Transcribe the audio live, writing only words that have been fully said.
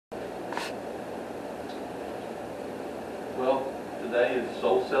Well, today is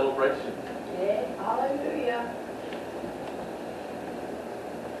soul celebration. Yeah, hallelujah.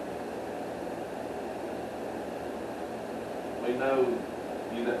 We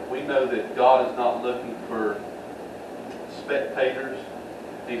know that God is not looking for spectators.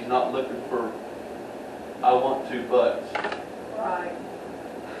 He's not looking for I want to, but. Right.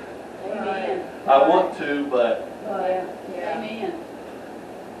 Amen. I want to, but. Yeah. Amen.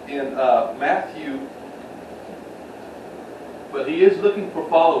 In Matthew, but he is looking for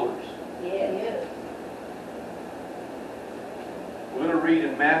followers. Yes. We're going to read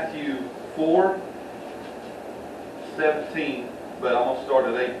in Matthew 4:17, but I'm going to start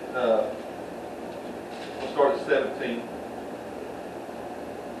at 17.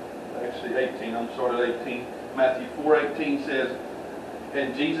 Actually 18. I'm going to start at 18. Matthew 4:18 says,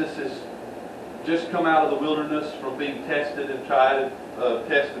 and Jesus has just come out of the wilderness from being tested and tried and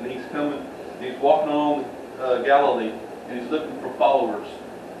tested. And he's coming. He's walking along Galilee, and he's looking for followers.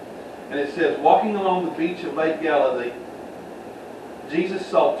 And it says, walking along the beach of Lake Galilee, Jesus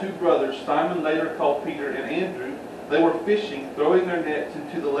saw two brothers, Simon later called Peter and Andrew. They were fishing, throwing their nets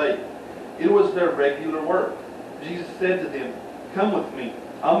into the lake. It was their regular work. Jesus said to them, come with me.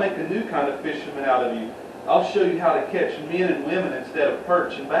 I'll make a new kind of fisherman out of you. I'll show you how to catch men and women instead of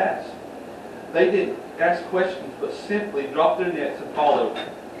perch and bass. They didn't ask questions, but simply dropped their nets and followed.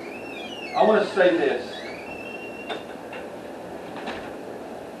 I want to say this.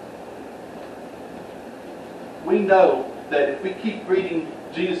 We know that if we keep reading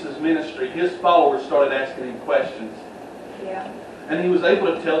Jesus' ministry, his followers started asking him questions. Yeah. And he was able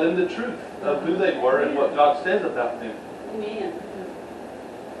to tell them the truth of who they were and what God says about them. Amen.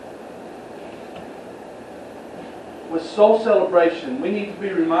 With soul celebration, we need to be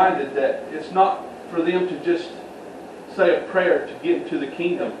reminded that it's not for them to just say a prayer to get into the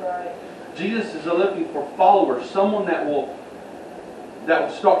kingdom. That's right. Jesus is looking for followers, someone that will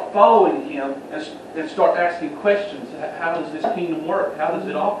start following him and start asking questions. How does this kingdom work? How does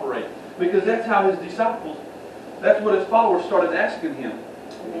it operate? Because that's how his disciples, that's what his followers started asking him.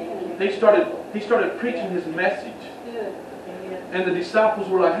 Amen. He started preaching his message. Good. Amen. And the disciples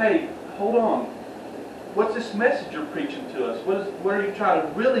were like, hey, hold on. What's this message you're preaching to us? What are you trying to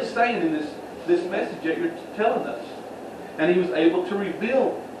really saying in this message that you're telling us? And he was able to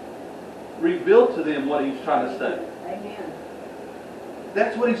reveal to them what he was trying to say. Amen.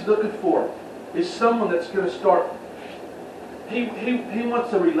 That's what he's looking for. Is someone that's going to start. He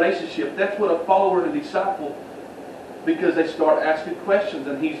wants a relationship. That's what a follower and a disciple, because they start asking questions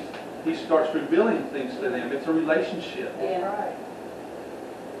and he starts revealing things to them. It's a relationship. That's right.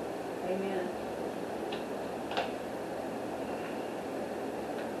 Amen.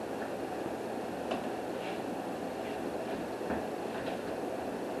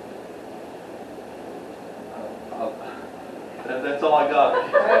 That's all I got.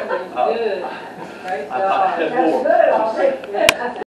 Praise is good. Praise I thought I God. had more. That's good, Aubrey.